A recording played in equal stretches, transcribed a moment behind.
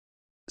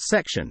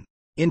Section: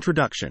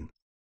 Introduction.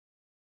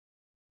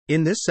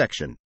 In this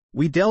section,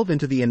 we delve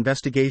into the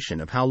investigation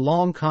of how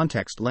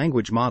long-context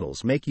language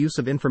models make use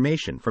of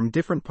information from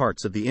different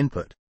parts of the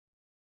input.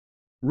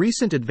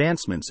 Recent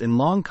advancements in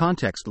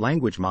long-context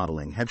language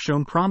modeling have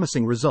shown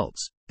promising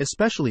results,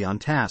 especially on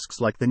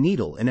tasks like the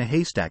needle in a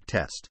haystack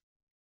test.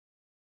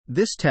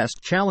 This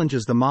test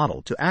challenges the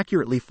model to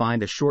accurately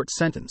find a short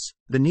sentence,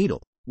 the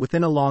needle,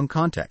 within a long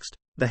context,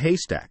 the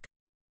haystack.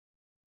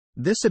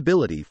 This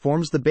ability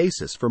forms the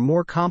basis for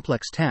more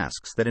complex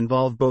tasks that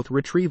involve both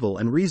retrieval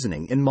and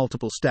reasoning in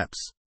multiple steps.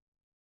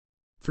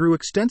 Through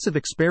extensive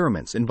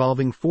experiments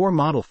involving 4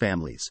 model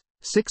families,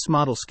 6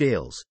 model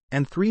scales,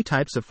 and 3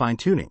 types of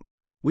fine-tuning,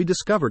 we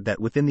discovered that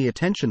within the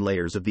attention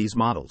layers of these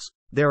models,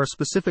 there are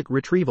specific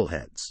retrieval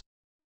heads.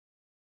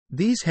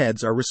 These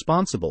heads are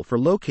responsible for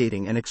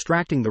locating and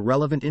extracting the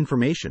relevant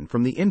information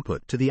from the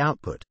input to the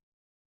output.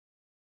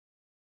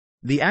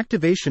 The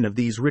activation of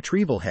these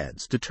retrieval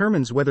heads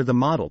determines whether the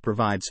model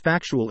provides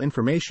factual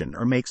information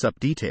or makes up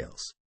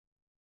details.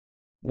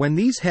 When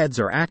these heads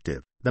are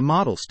active, the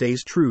model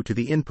stays true to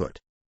the input.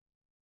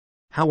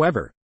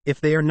 However, if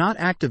they are not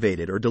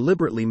activated or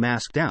deliberately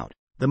masked out,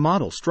 the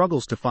model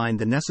struggles to find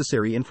the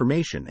necessary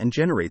information and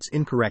generates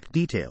incorrect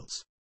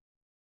details.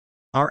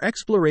 Our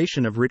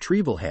exploration of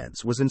retrieval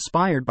heads was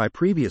inspired by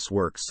previous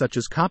works such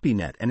as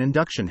CopyNet and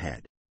induction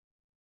head.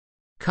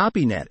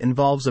 CopyNet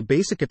involves a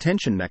basic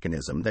attention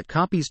mechanism that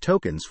copies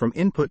tokens from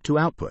input to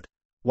output,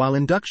 while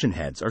induction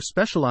heads are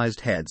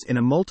specialized heads in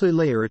a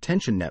multi-layer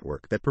attention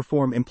network that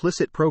perform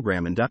implicit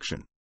program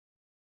induction.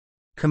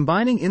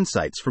 Combining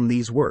insights from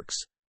these works,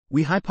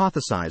 we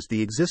hypothesized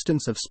the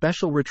existence of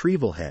special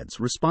retrieval heads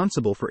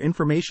responsible for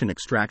information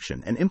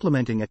extraction and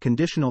implementing a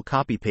conditional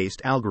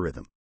copy-paste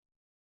algorithm.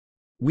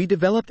 We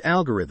developed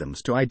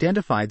algorithms to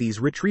identify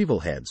these retrieval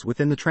heads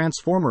within the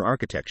transformer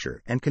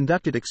architecture and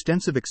conducted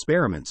extensive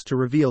experiments to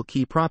reveal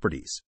key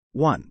properties.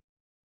 1.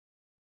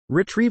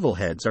 Retrieval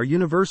heads are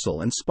universal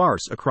and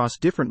sparse across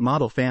different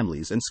model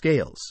families and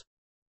scales.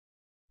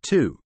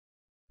 2.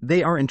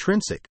 They are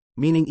intrinsic,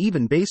 meaning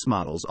even base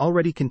models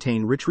already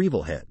contain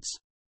retrieval heads.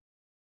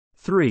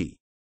 3.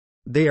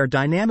 They are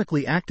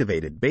dynamically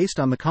activated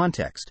based on the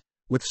context,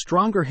 with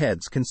stronger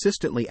heads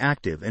consistently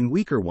active and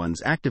weaker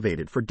ones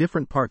activated for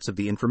different parts of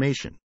the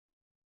information.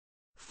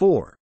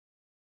 4.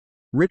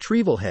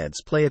 Retrieval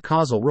heads play a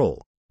causal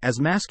role,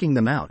 as masking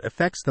them out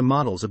affects the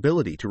model's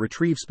ability to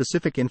retrieve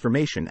specific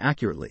information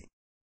accurately.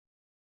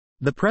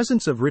 The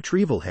presence of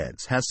retrieval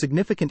heads has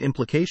significant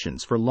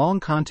implications for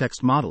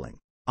long-context modeling,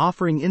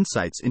 offering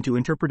insights into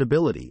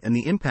interpretability and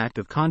the impact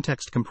of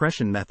context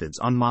compression methods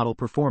on model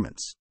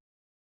performance.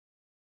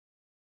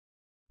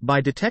 By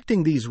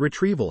detecting these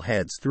retrieval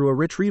heads through a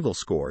retrieval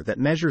score that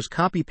measures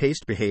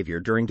copy-paste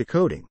behavior during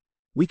decoding,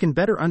 we can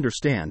better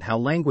understand how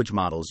language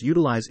models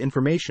utilize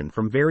information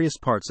from various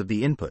parts of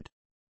the input.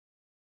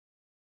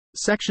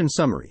 Section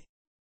Summary.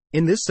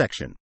 In this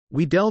section,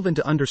 we delve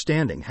into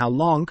understanding how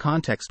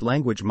long-context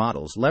language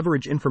models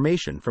leverage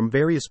information from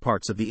various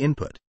parts of the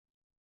input.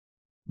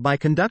 By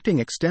conducting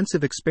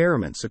extensive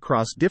experiments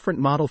across different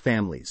model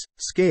families,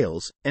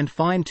 scales, and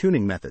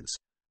fine-tuning methods,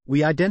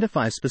 we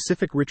identify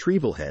specific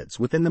retrieval heads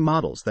within the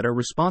models that are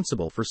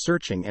responsible for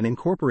searching and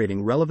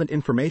incorporating relevant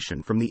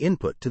information from the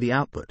input to the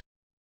output.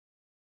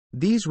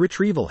 These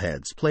retrieval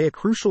heads play a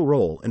crucial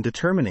role in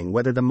determining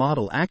whether the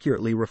model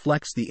accurately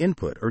reflects the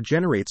input or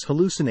generates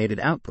hallucinated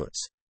outputs,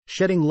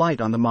 shedding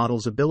light on the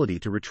model's ability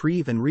to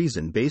retrieve and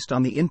reason based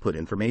on the input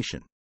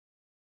information.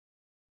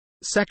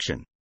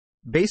 Section: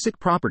 Basic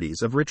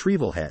properties of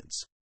retrieval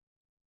heads.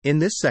 In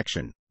this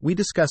section, we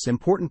discuss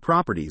important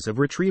properties of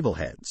retrieval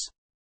heads.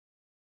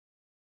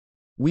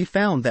 We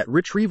found that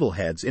retrieval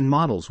heads in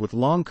models with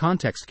long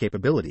context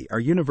capability are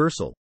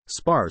universal,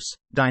 sparse,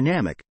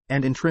 dynamic,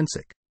 and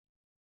intrinsic.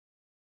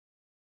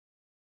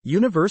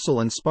 Universal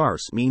and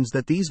sparse means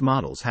that these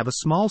models have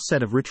a small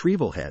set of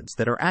retrieval heads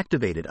that are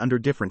activated under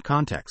different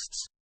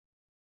contexts.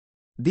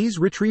 These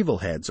retrieval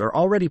heads are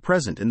already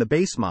present in the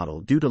base model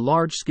due to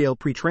large-scale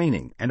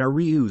pre-training and are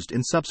reused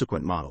in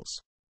subsequent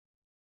models.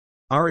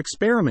 Our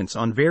experiments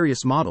on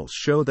various models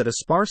show that a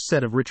sparse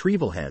set of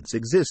retrieval heads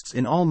exists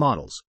in all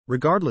models,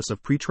 regardless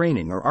of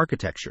pre-training or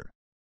architecture.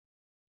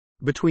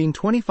 Between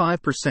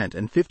 25%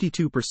 and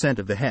 52%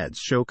 of the heads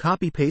show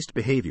copy-paste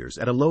behaviors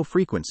at a low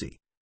frequency,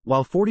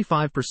 while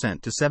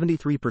 45% to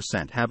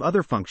 73% have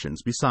other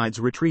functions besides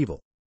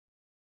retrieval.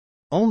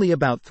 Only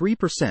about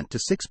 3% to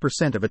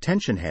 6% of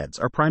attention heads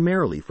are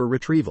primarily for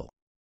retrieval.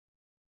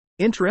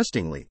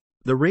 Interestingly,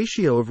 the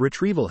ratio of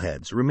retrieval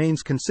heads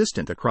remains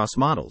consistent across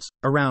models,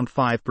 around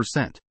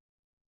 5%.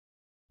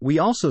 We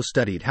also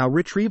studied how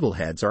retrieval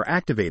heads are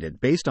activated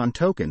based on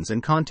tokens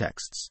and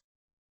contexts.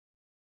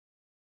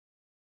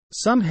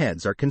 Some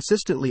heads are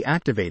consistently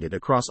activated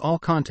across all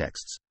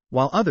contexts,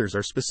 while others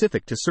are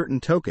specific to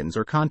certain tokens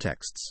or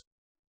contexts.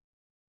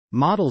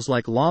 Models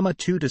like Llama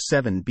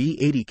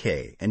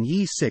 2-7B80K and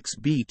Yi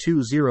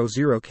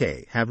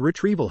 6B200K have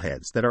retrieval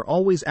heads that are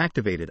always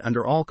activated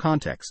under all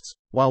contexts,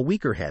 while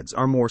weaker heads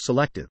are more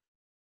selective.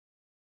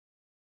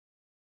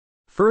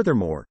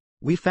 Furthermore,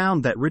 we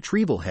found that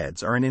retrieval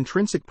heads are an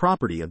intrinsic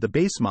property of the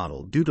base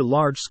model due to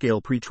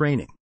large-scale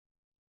pre-training.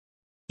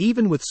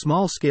 Even with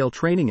small-scale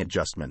training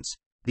adjustments,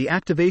 the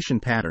activation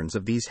patterns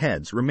of these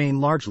heads remain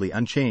largely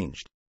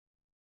unchanged.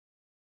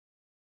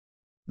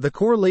 The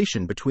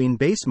correlation between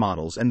base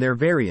models and their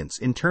variance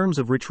in terms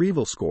of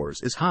retrieval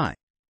scores is high,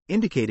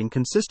 indicating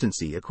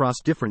consistency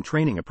across different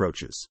training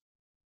approaches.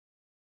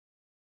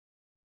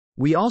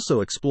 We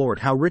also explored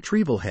how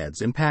retrieval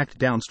heads impact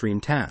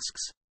downstream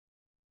tasks.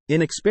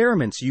 In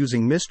experiments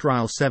using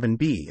Mistral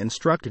 7B and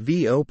Struct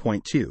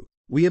V0.2,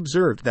 we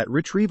observed that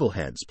retrieval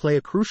heads play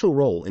a crucial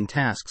role in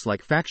tasks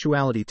like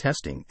factuality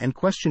testing and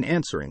question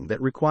answering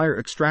that require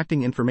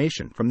extracting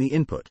information from the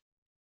input.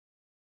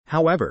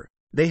 However,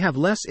 they have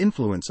less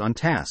influence on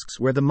tasks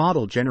where the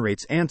model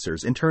generates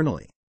answers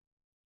internally.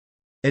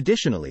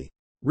 Additionally,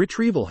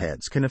 retrieval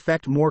heads can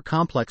affect more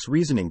complex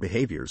reasoning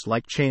behaviors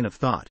like chain of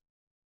thought.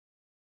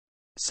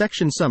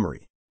 Section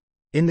Summary.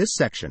 In this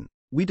section,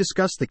 we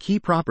discuss the key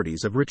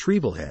properties of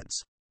retrieval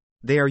heads.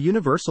 They are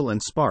universal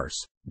and sparse,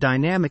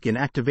 dynamic in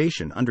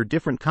activation under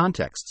different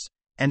contexts,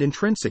 and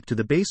intrinsic to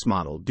the base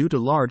model due to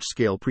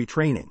large-scale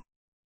pre-training.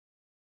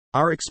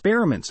 Our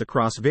experiments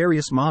across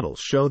various models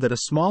show that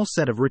a small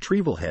set of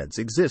retrieval heads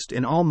exist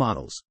in all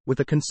models, with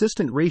a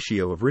consistent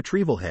ratio of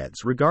retrieval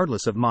heads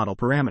regardless of model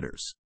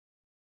parameters.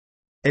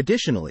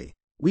 Additionally,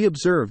 we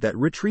observe that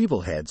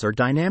retrieval heads are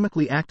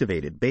dynamically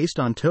activated based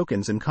on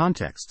tokens and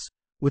contexts,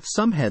 with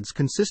some heads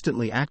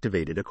consistently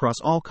activated across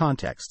all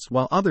contexts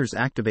while others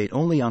activate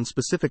only on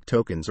specific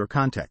tokens or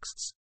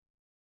contexts.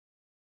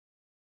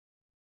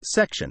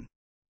 Section.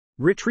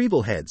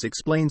 Retrieval heads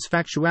explains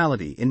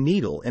factuality in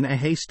Needle in a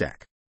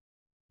Haystack.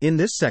 In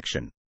this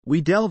section,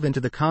 we delve into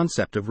the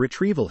concept of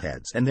retrieval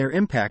heads and their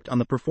impact on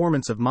the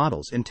performance of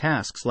models in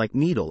tasks like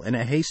Needle in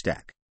a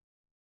Haystack.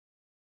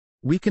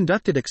 We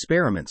conducted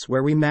experiments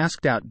where we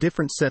masked out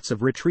different sets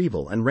of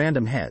retrieval and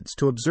random heads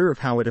to observe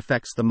how it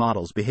affects the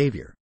model's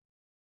behavior.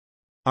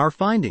 Our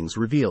findings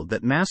revealed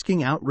that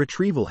masking out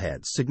retrieval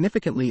heads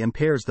significantly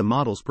impairs the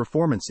model's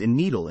performance in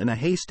Needle in a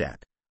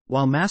Haystack,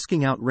 while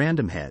masking out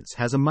random heads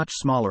has a much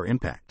smaller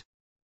impact.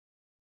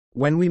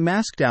 When we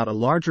masked out a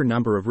larger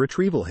number of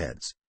retrieval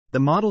heads, the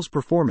model's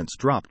performance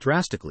dropped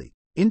drastically,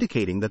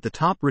 indicating that the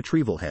top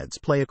retrieval heads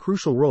play a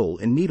crucial role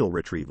in Needle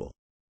retrieval.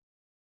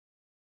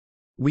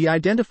 We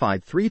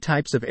identified 3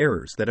 types of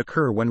errors that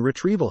occur when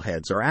retrieval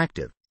heads are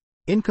active: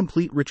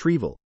 incomplete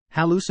retrieval,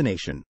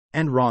 hallucination,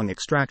 and wrong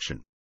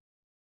extraction.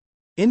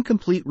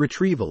 Incomplete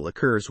retrieval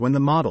occurs when the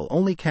model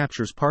only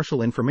captures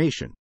partial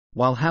information,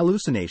 while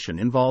hallucination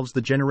involves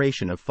the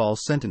generation of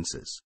false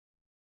sentences.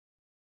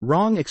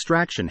 Wrong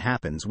extraction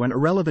happens when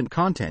irrelevant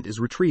content is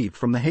retrieved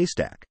from the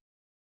haystack.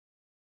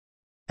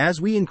 As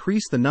we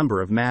increase the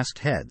number of masked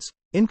heads,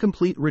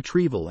 incomplete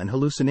retrieval and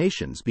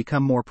hallucinations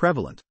become more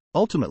prevalent,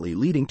 ultimately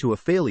leading to a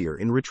failure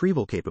in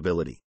retrieval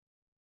capability.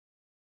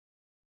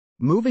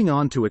 Moving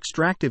on to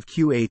extractive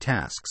QA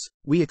tasks,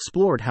 we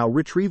explored how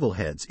retrieval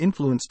heads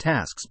influence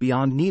tasks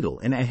beyond Needle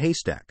in a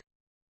Haystack.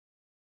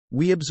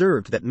 We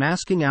observed that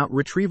masking out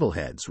retrieval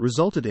heads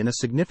resulted in a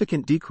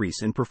significant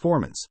decrease in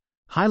performance,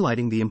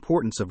 highlighting the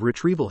importance of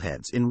retrieval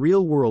heads in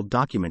real-world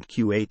document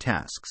QA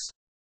tasks.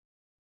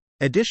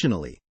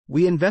 Additionally,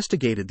 we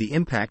investigated the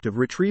impact of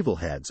retrieval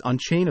heads on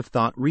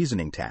chain-of-thought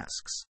reasoning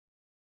tasks.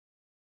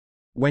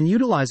 When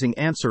utilizing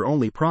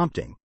answer-only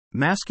prompting,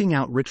 masking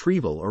out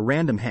retrieval or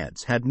random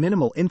heads had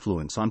minimal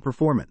influence on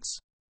performance.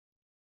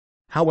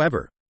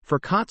 However, for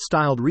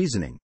COT-styled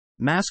reasoning,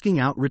 masking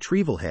out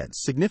retrieval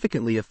heads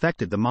significantly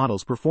affected the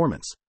model's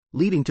performance,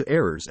 leading to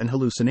errors and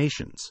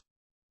hallucinations.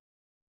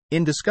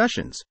 In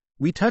discussions,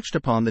 we touched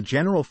upon the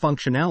general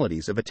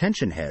functionalities of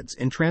attention heads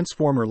in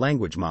transformer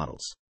language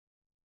models.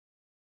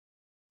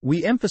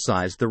 We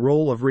emphasized the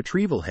role of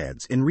retrieval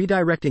heads in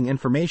redirecting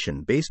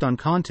information based on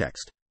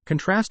context,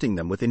 contrasting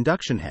them with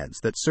induction heads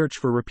that search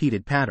for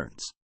repeated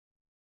patterns.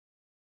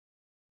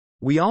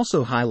 We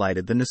also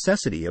highlighted the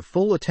necessity of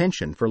full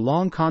attention for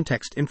long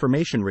context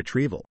information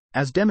retrieval,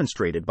 as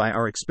demonstrated by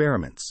our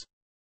experiments.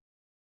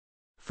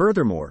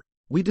 Furthermore,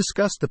 we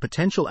discussed the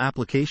potential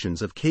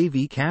applications of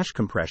KV cache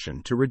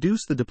compression to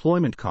reduce the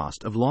deployment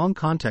cost of long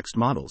context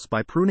models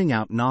by pruning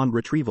out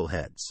non-retrieval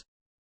heads.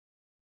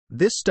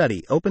 This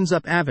study opens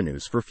up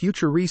avenues for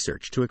future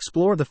research to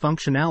explore the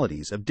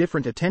functionalities of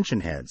different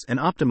attention heads and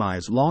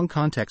optimize long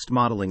context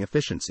modeling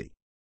efficiency.